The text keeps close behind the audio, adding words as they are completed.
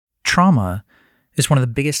trauma is one of the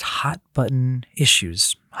biggest hot button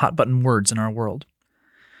issues, hot button words in our world.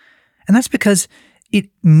 And that's because it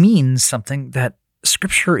means something that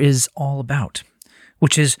Scripture is all about,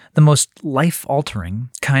 which is the most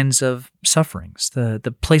life-altering kinds of sufferings,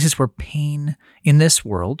 the places where pain in this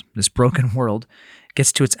world, this broken world,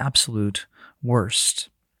 gets to its absolute worst.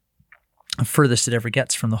 The furthest it ever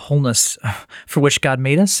gets from the wholeness for which God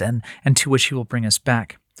made us and to which He will bring us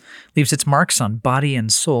back. Leaves its marks on body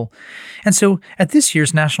and soul. And so at this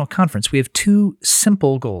year's National Conference, we have two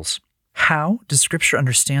simple goals. How does Scripture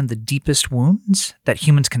understand the deepest wounds that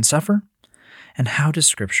humans can suffer? And how does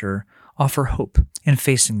Scripture offer hope in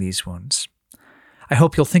facing these wounds? I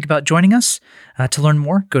hope you'll think about joining us. To learn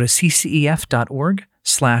more, go to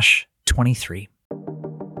ccef.org/23.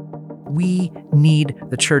 We need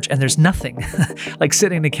the church, and there's nothing like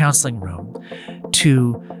sitting in a counseling room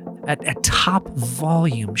to, at top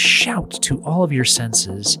volume, shout to all of your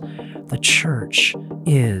senses, the church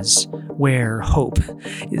is where hope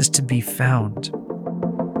is to be found.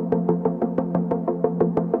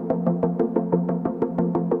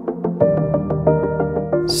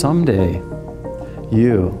 Someday,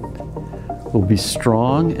 you will be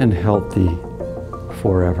strong and healthy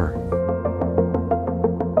forever.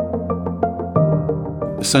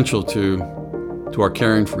 Essential to our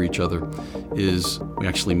caring for each other is we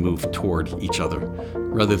actually move toward each other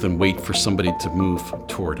rather than wait for somebody to move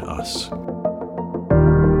toward us.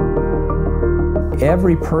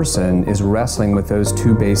 Every person is wrestling with those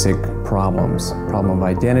two basic problems: problem of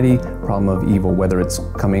identity, problem of evil, whether it's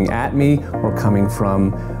coming at me or coming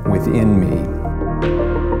from within me.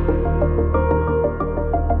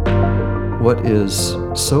 What is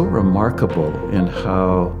so remarkable in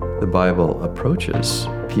how the Bible approaches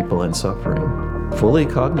people in suffering, fully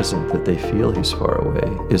cognizant that they feel He's far away,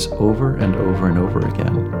 is over and over and over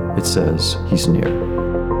again. It says He's near.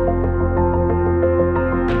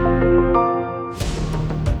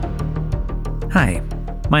 Hi,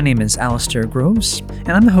 my name is Alistair Groves,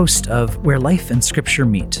 and I'm the host of Where Life and Scripture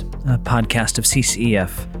Meet, a podcast of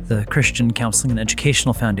CCEF, the Christian Counseling and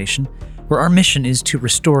Educational Foundation, where our mission is to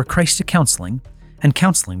restore Christ to counseling and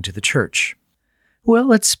counseling to the church.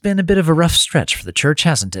 Well, it's been a bit of a rough stretch for the church,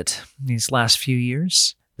 hasn't it? These last few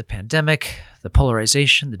years, the pandemic, the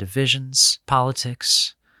polarization, the divisions,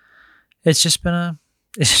 politics. It's just been a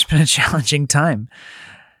challenging time.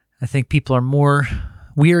 I think people are more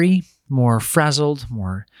weary, more frazzled,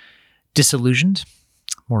 more disillusioned,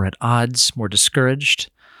 more at odds, more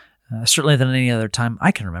discouraged, certainly than any other time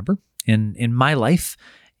I can remember in my life,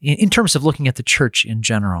 in terms of looking at the church in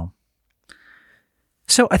general.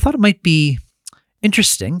 So I thought it might be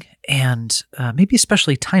interesting and maybe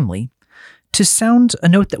especially timely to sound a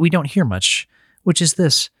note that we don't hear much, which is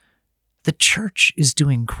this: the church is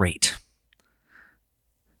doing great.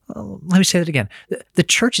 Let me say that again. The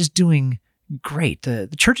church is doing great. The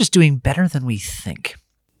church is doing better than we think.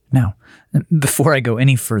 Now, before I go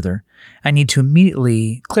any further, I need to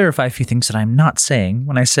immediately clarify a few things that I'm not saying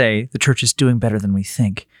when I say the church is doing better than we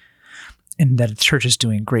think and that the church is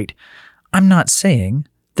doing great. I'm not saying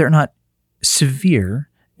there are not severe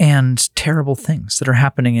and terrible things that are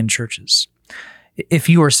happening in churches. If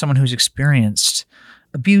you are someone who's experienced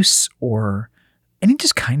abuse or any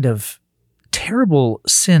just kind of terrible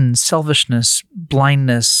sin, selfishness,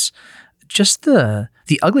 blindness, just the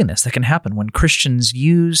ugliness that can happen when Christians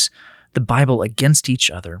use the Bible against each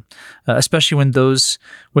other, especially when those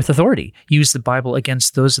with authority use the Bible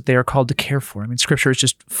against those that they are called to care for. I mean, Scripture is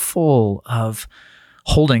just full of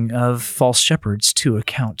holding of false shepherds to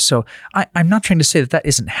account. So I'm not trying to say that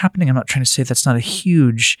isn't happening. I'm not trying to say that's not a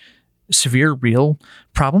huge, severe, real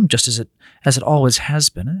problem, just as it always has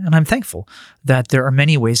been. And I'm thankful that there are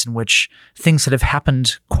many ways in which things that have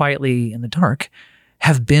happened quietly in the dark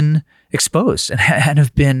have been exposed and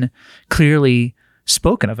have been clearly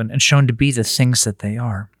spoken of and shown to be the things that they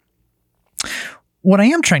are. What I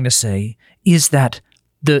am trying to say is that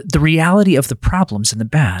the reality of the problems and the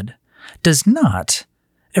bad does not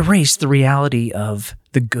erase the reality of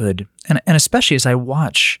the good. And especially as I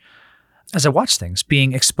watch things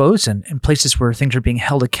being exposed in places where things are being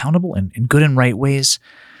held accountable in good and right ways,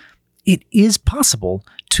 it is possible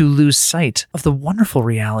to lose sight of the wonderful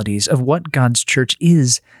realities of what God's church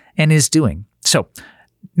is and is doing. So,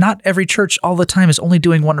 not every church all the time is only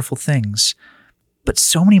doing wonderful things, but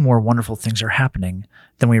so many more wonderful things are happening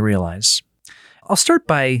than we realize. I'll start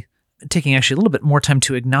by taking actually a little bit more time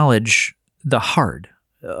to acknowledge the hard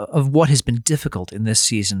of what has been difficult in this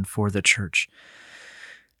season for the church.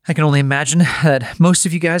 I can only imagine that most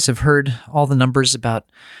of you guys have heard all the numbers about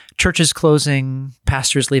churches closing,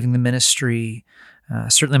 pastors leaving the ministry,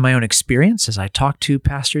 Certainly my own experience as I talk to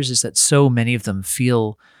pastors is that so many of them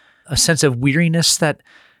feel a sense of weariness that,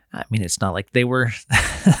 it's not like they were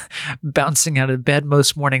bouncing out of bed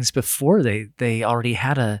most mornings before they already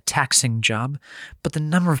had a taxing job, but the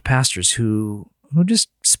number of pastors who just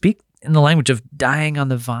speak in the language of dying on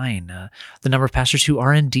the vine, the number of pastors who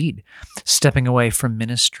are indeed stepping away from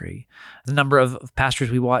ministry, the number of pastors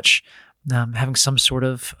we watch having some sort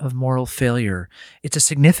of moral failure. It's a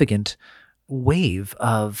significant wave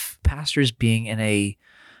of pastors being in a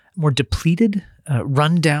more depleted,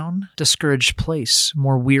 run-down, discouraged place,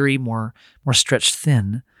 more weary, more stretched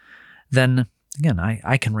thin than, again,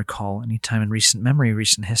 I can recall any time in recent memory,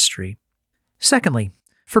 recent history. Secondly,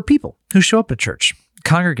 for people who show up at church,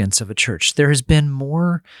 congregants of a church, there has been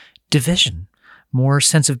more division, more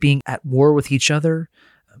sense of being at war with each other,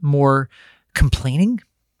 more complaining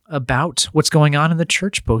about what's going on in the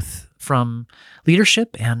church, both from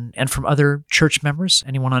leadership and from other church members.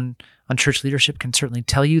 Anyone on church leadership can certainly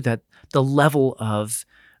tell you that the level of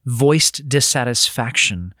voiced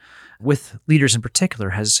dissatisfaction with leaders in particular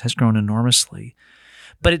has grown enormously.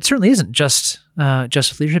 But it certainly isn't just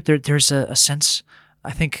with leadership. There's a sense,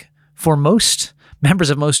 I think, for most members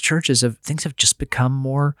of most churches, of things have just become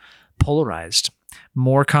more polarized.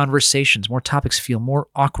 More conversations, more topics feel more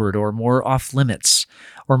awkward or more off limits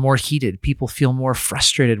or more heated. People feel more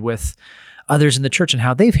frustrated with others in the church and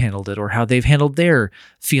how they've handled it or how they've handled their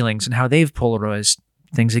feelings and how they've polarized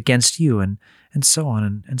things against you and so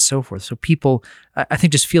on and so forth. So people, I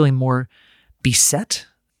think, just feeling more beset,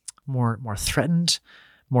 more threatened,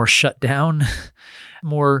 more shut down,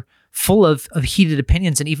 more full of heated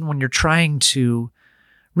opinions. And even when you're trying to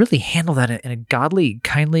really handle that in a godly,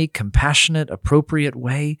 kindly, compassionate, appropriate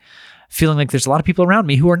way, feeling like there's a lot of people around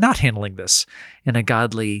me who are not handling this in a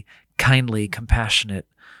godly, kindly, compassionate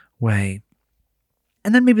way.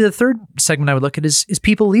 And then maybe the third segment I would look at is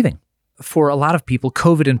people leaving. For a lot of people,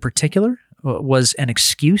 COVID in particular was an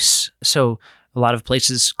excuse. So a lot of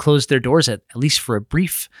places closed their doors at least for a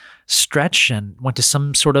brief stretch and went to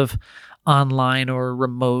some sort of online or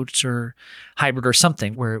remote or hybrid or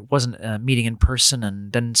something where it wasn't a meeting in person.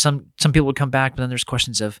 And then some people would come back, but then there's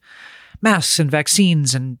questions of masks and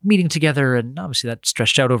vaccines and meeting together. And obviously that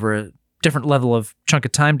stretched out over a different level of chunk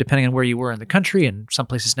of time, depending on where you were in the country. And some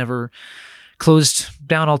places never closed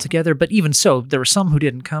down altogether. But even so, there were some who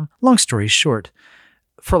didn't come. Long story short,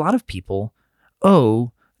 for a lot of people,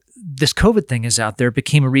 this COVID thing is out there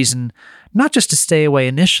became a reason not just to stay away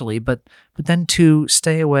initially, but then to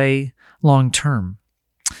stay away long term.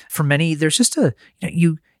 For many, there's just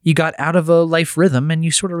you got out of a life rhythm and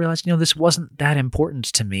you sort of realized, this wasn't that important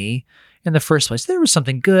to me in the first place. There was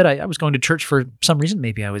something good. I was going to church for some reason.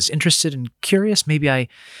 Maybe I was interested and curious. Maybe I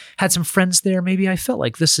had some friends there. Maybe I felt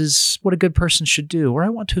like this is what a good person should do, or I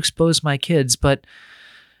want to expose my kids. But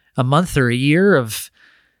a month or a year of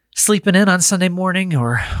sleeping in on Sunday morning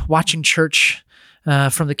or watching church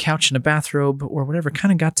from the couch in a bathrobe or whatever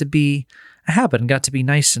kind of got to be a habit and got to be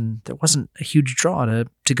nice, and there wasn't a huge draw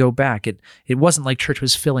to go back. It wasn't like church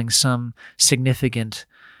was filling some significant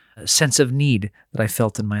sense of need that I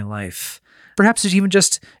felt in my life. Perhaps it's even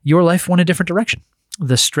just your life went a different direction.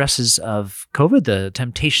 The stresses of COVID, the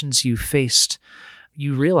temptations you faced,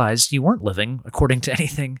 you realized you weren't living according to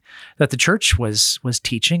anything that the church was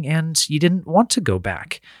teaching, and you didn't want to go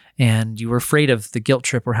back. And you were afraid of the guilt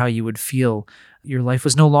trip or how you would feel. Your life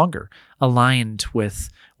was no longer aligned with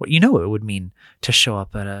what it would mean to show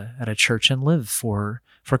up at a church and live for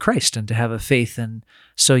Christ and to have a faith. And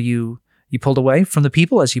so you pulled away from the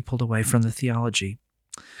people as you pulled away from the theology.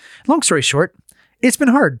 Long story short, it's been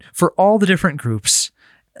hard for all the different groups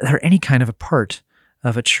that are any kind of a part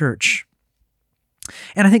of a church.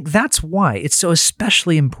 And I think that's why it's so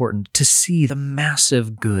especially important to see the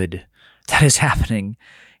massive good that is happening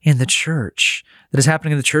in the church,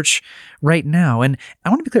 right now. And I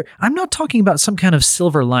want to be clear, I'm not talking about some kind of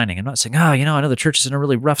silver lining. I'm not saying, I know the church is in a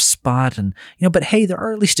really rough spot and, but hey, there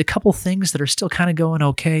are at least a couple things that are still kind of going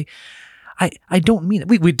okay. I don't mean that.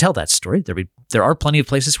 We'd tell that story. There are plenty of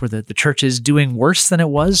places where the church is doing worse than it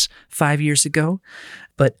was 5 years ago.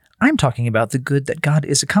 But I'm talking about the good that God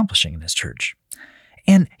is accomplishing in his church.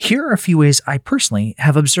 And here are a few ways I personally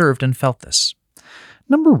have observed and felt this.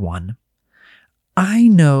 Number one, I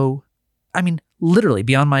know, literally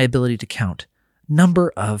beyond my ability to count,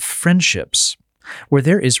 number of friendships where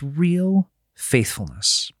there is real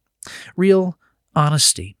faithfulness, real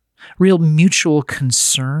honesty, real mutual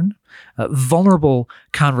concern, vulnerable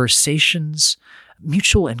conversations,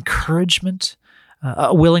 mutual encouragement,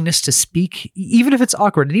 a willingness to speak, even if it's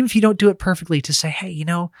awkward, and even if you don't do it perfectly, to say, hey,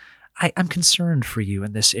 I'm concerned for you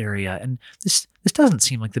in this area, and this doesn't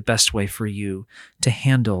seem like the best way for you to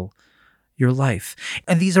handle your life.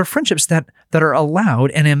 And these are friendships that are allowed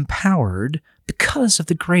and empowered because of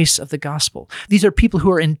the grace of the gospel. These are people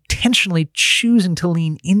who are intentionally choosing to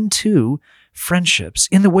lean into friendships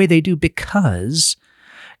in the way they do because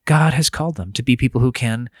God has called them to be people who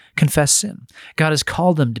can confess sin. God has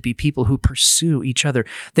called them to be people who pursue each other.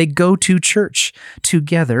 They go to church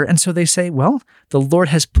together, and so they say, well, the Lord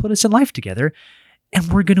has put us in life together,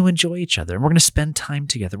 and we're going to enjoy each other, and we're going to spend time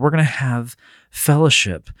together. We're going to have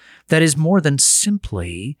fellowship that is more than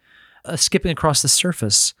simply skipping across the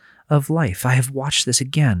surface of life. I have watched this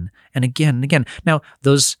again and again and again. Now,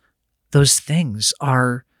 those things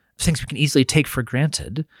are things we can easily take for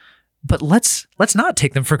granted, but let's not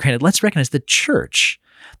take them for granted. Let's recognize the church,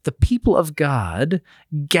 the people of God,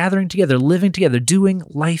 gathering together, living together, doing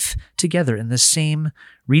life together in the same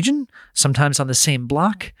region, sometimes on the same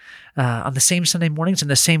block, on the same Sunday mornings and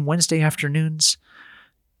the same Wednesday afternoons,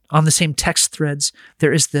 on the same text threads.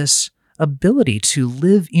 There is this ability to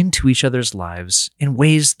live into each other's lives in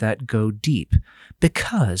ways that go deep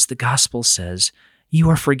because the gospel says you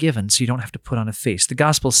are forgiven, so you don't have to put on a face. The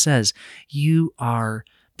gospel says you are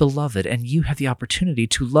beloved, and you have the opportunity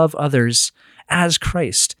to love others as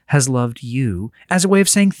Christ has loved you, as a way of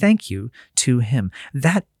saying thank you to him.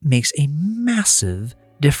 That makes a massive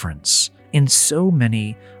difference in so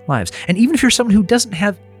many lives. And even if you're someone who doesn't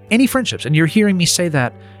have any friendships, and you're hearing me say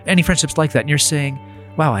that, any friendships like that, and you're saying,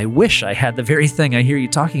 wow, I wish I had the very thing I hear you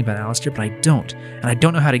talking about, Alistair, but I don't. And I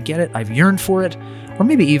don't know how to get it. I've yearned for it. Or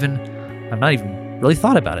maybe even, I've not even really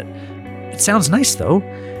thought about it. It sounds nice, though.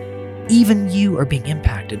 Even you are being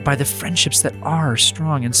impacted by the friendships that are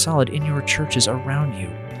strong and solid in your churches around you.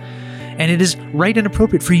 And it is right and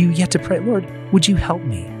appropriate for you yet to pray, Lord, would you help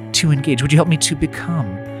me to engage? Would you help me to become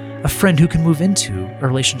a friend who can move into a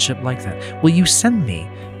relationship like that? Will you send me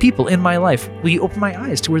people in my life? Will you open my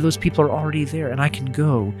eyes to where those people are already there and I can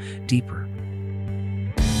go deeper?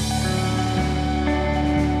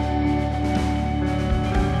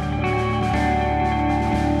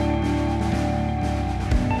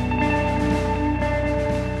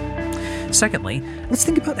 Secondly, let's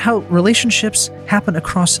think about how relationships happen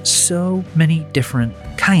across so many different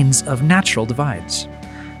kinds of natural divides.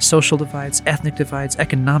 Social divides, ethnic divides,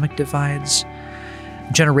 economic divides,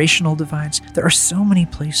 generational divides. There are so many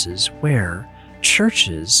places where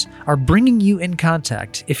churches are bringing you in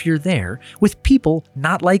contact, if you're there, with people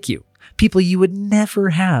not like you, people you would never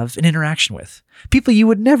have an interaction with, people you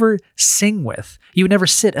would never sing with, you would never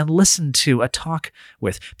sit and listen to a talk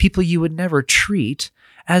with, people you would never treat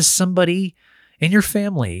as somebody in your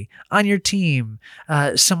family, on your team,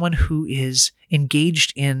 someone who is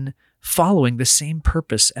engaged in following the same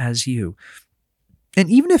purpose as you. And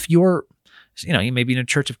even if you may be in a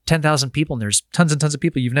church of 10,000 people and there's tons and tons of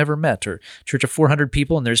people you've never met, or a church of 400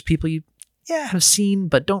 people and there's people you have seen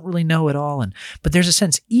but don't really know at all. But there's a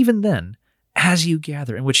sense, even then, as you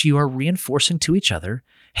gather, in which you are reinforcing to each other,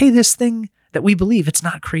 hey, this thing that we believe, it's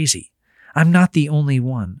not crazy. I'm not the only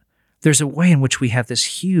one. There's a way in which we have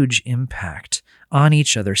this huge impact on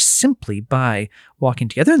each other simply by walking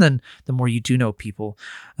together. And then the more you do know people,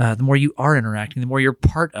 the more you are interacting, the more you're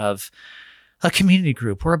part of a community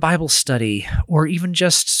group or a Bible study, or even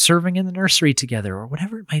just serving in the nursery together, or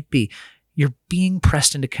whatever it might be, you're being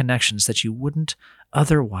pressed into connections that you wouldn't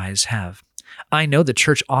otherwise have. I know the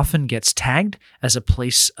church often gets tagged as a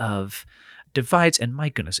place of divides, and my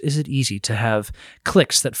goodness, is it easy to have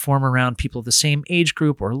cliques that form around people of the same age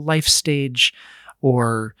group or life stage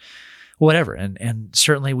or whatever. And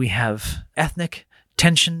certainly we have ethnic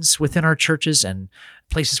tensions within our churches and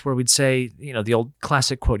places where we'd say, the old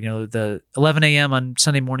classic quote, the 11 a.m. on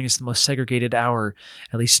Sunday morning is the most segregated hour,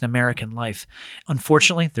 at least in American life.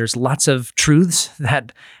 Unfortunately, there's lots of truths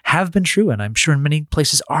that have been true, and I'm sure in many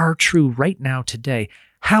places are true right now today.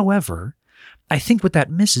 However, I think what that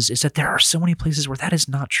misses is that there are so many places where that is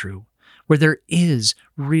not true, where there is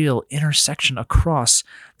real intersection across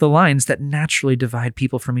the lines that naturally divide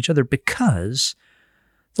people from each other, because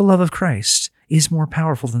the love of Christ is more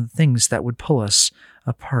powerful than the things that would pull us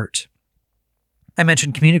apart. I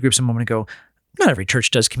mentioned community groups a moment ago. Not every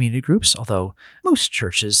church does community groups, although most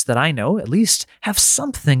churches that I know at least have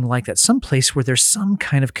something like that, some place where there's some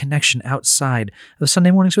kind of connection outside of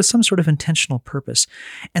Sunday mornings with some sort of intentional purpose.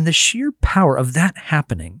 And the sheer power of that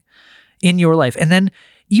happening in your life. And then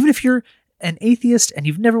even if you're an atheist and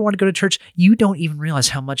you've never wanted to go to church, you don't even realize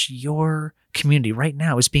how much your community right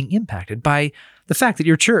now is being impacted by the fact that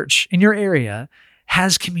your church in your area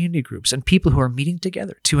has community groups and people who are meeting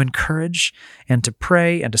together to encourage and to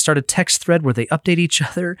pray and to start a text thread where they update each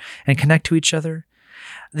other and connect to each other.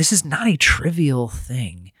 This is not a trivial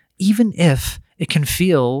thing, even if it can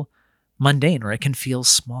feel mundane or it can feel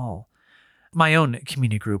small. My own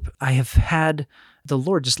community group, I have had the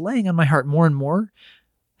Lord just laying on my heart more and more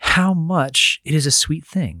how much it is a sweet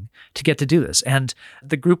thing to get to do this. And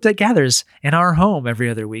the group that gathers in our home every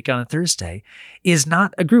other week on a Thursday is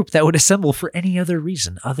not a group that would assemble for any other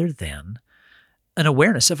reason other than an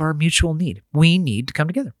awareness of our mutual need. We need to come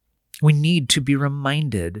together. We need to be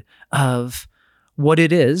reminded of what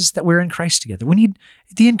it is that we're in Christ together. We need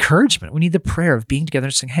the encouragement. We need the prayer of being together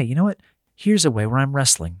and saying, hey, you know what? Here's a way where I'm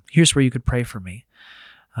wrestling. Here's where you could pray for me.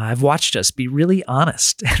 I've watched us be really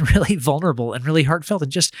honest and really vulnerable and really heartfelt,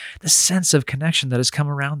 and just the sense of connection that has come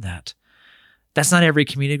around that. That's not every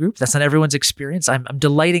community group. That's not everyone's experience. I'm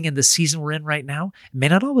delighting in the season we're in right now. It may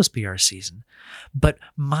not always be our season, but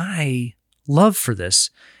my love for this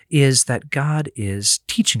is that God is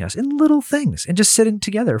teaching us in little things and just sitting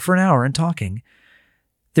together for an hour and talking.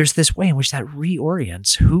 There's this way in which that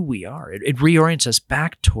reorients who we are. It reorients us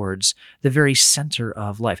back towards the very center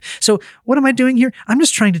of life. So what am I doing here? I'm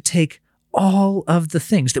just trying to take all of the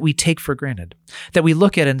things that we take for granted, that we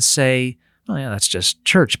look at and say, oh yeah, that's just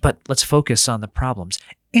church, but let's focus on the problems.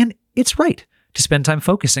 And it's right to spend time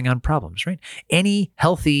focusing on problems, right? Any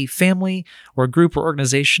healthy family or group or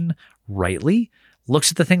organization rightly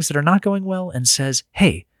looks at the things that are not going well and says,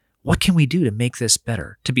 hey, what can we do to make this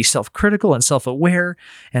better? To be self-critical and self-aware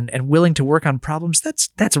and willing to work on problems,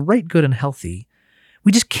 that's right, good, and healthy.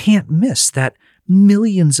 We just can't miss that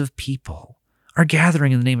millions of people are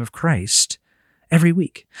gathering in the name of Christ every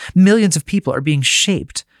week. Millions of people are being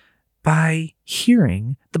shaped by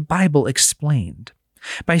hearing the Bible explained,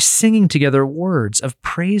 by singing together words of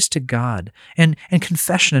praise to God and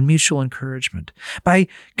confession and mutual encouragement, by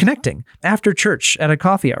connecting after church at a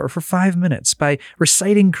coffee hour for 5 minutes, by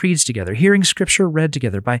reciting creeds together, hearing scripture read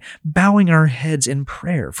together, by bowing our heads in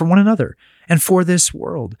prayer for one another and for this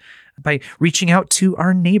world, by reaching out to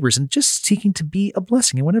our neighbors and just seeking to be a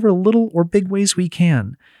blessing in whatever little or big ways we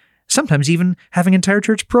can. Sometimes even having entire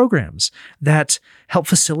church programs that help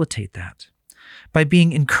facilitate that. By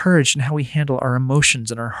being encouraged in how we handle our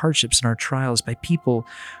emotions and our hardships and our trials, by people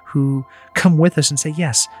who come with us and say,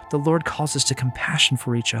 yes, the Lord calls us to compassion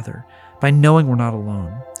for each other, by knowing we're not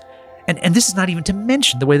alone. And this is not even to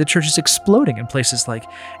mention the way the church is exploding in places like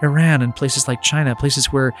Iran and places like China, places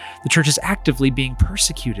where the church is actively being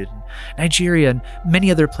persecuted, Nigeria and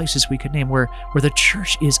many other places we could name, where the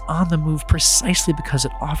church is on the move precisely because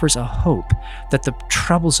it offers a hope that the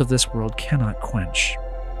troubles of this world cannot quench.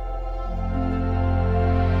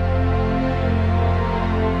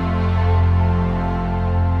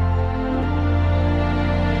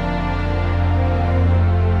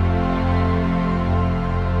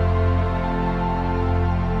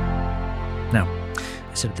 Now,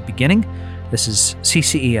 I said at the beginning, this is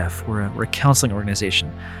CCEF. We're a counseling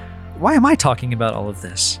organization. Why am I talking about all of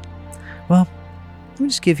this? Well, let me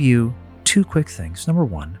just give you two quick things. Number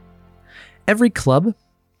one, every club,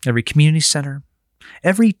 every community center,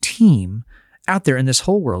 every team out there in this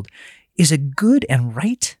whole world is a good and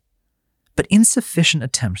right, but insufficient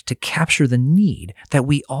attempt to capture the need that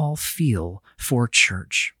we all feel for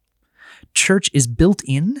church. Church is built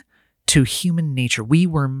in to human nature. We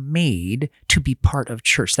were made to be part of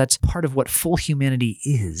church. That's part of what full humanity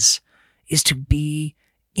is to be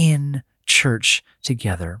in church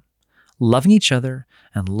together, loving each other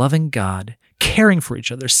and loving God, caring for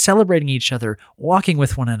each other, celebrating each other, walking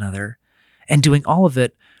with one another, and doing all of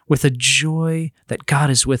it with a joy that God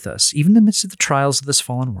is with us, even in the midst of the trials of this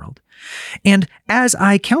fallen world. And as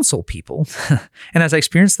I counsel people, and as I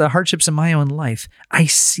experience the hardships in my own life, I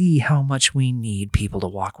see how much we need people to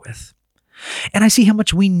walk with. And I see how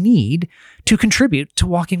much we need to contribute to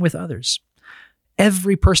walking with others.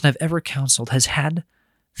 Every person I've ever counseled has had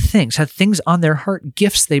things on their heart,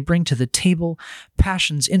 gifts they bring to the table,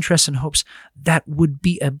 passions, interests, and hopes that would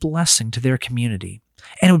be a blessing to their community.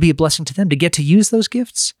 And it would be a blessing to them to get to use those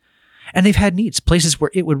gifts. And they've had needs, places where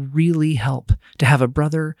it would really help to have a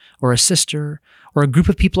brother or a sister or a group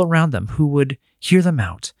of people around them who would hear them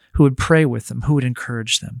out, who would pray with them, who would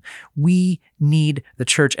encourage them. We need the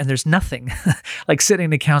church, and there's nothing like sitting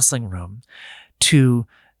in a counseling room to,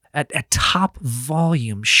 at top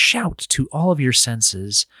volume, shout to all of your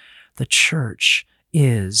senses, the church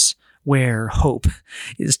is where hope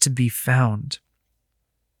is to be found.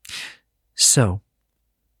 So,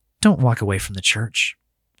 don't walk away from the church.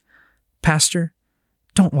 Pastor,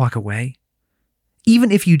 don't walk away.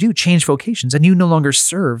 Even if you do change vocations and you no longer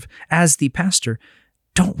serve as the pastor,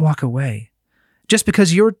 don't walk away. Just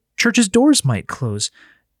because your church's doors might close,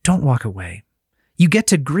 don't walk away. You get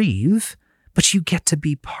to grieve, but you get to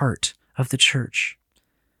be part of the church.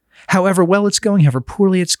 However well it's going, however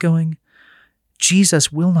poorly it's going,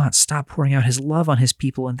 Jesus will not stop pouring out his love on his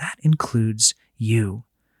people, and that includes you.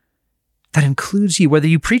 That includes you, whether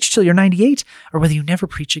you preach till you're 98 or whether you never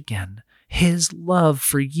preach again. His love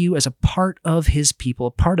for you as a part of his people,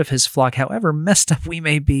 a part of his flock, however messed up we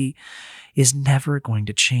may be, is never going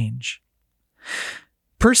to change.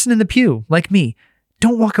 Person in the pew, like me,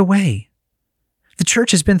 don't walk away. The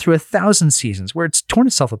church has been through 1,000 seasons where it's torn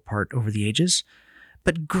itself apart over the ages,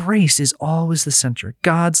 but grace is always the center.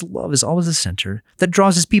 God's love is always the center that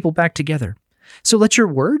draws his people back together. So let your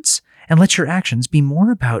words and let your actions be more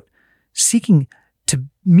about seeking to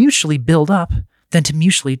mutually build up than to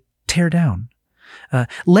mutually tear down.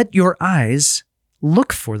 Let your eyes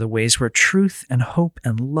look for the ways where truth and hope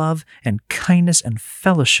and love and kindness and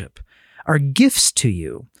fellowship are gifts to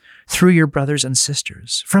you through your brothers and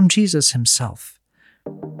sisters from Jesus himself.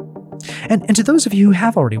 And to those of you who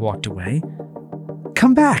have already walked away,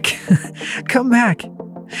 come back. Come back.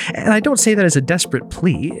 And I don't say that as a desperate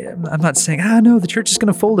plea. I'm not saying, no, the church is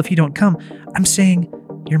going to fold if you don't come. I'm saying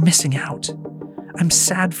you're missing out. I'm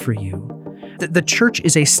sad for you. The church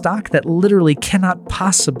is a stock that literally cannot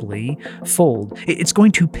possibly fold. It's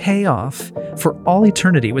going to pay off for all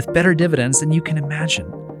eternity with better dividends than you can imagine.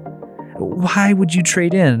 Why would you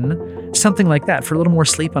trade in something like that for a little more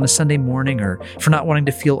sleep on a Sunday morning, or for not wanting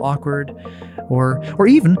to feel awkward, or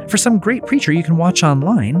even for some great preacher you can watch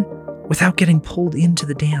online without getting pulled into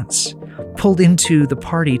the dance, pulled into the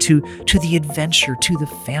party, to the adventure, to the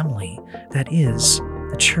family that is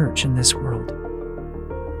the church in this world?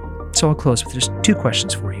 So I'll close with just 2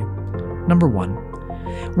 questions for you. Number 1,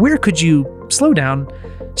 where could you slow down,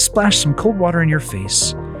 splash some cold water in your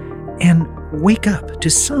face, and wake up to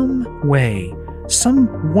some way,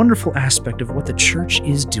 some wonderful aspect of what the church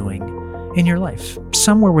is doing in your life?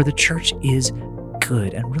 Somewhere where the church is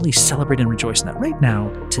good, and really celebrate and rejoice in that right now,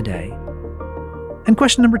 today. And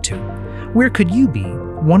question number 2, where could you be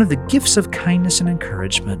one of the gifts of kindness and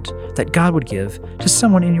encouragement that God would give to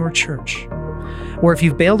someone in your church? Or if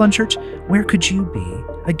you've bailed on church, where could you be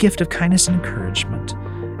a gift of kindness and encouragement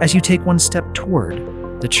as you take one step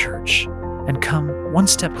toward the church and come one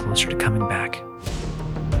step closer to coming back?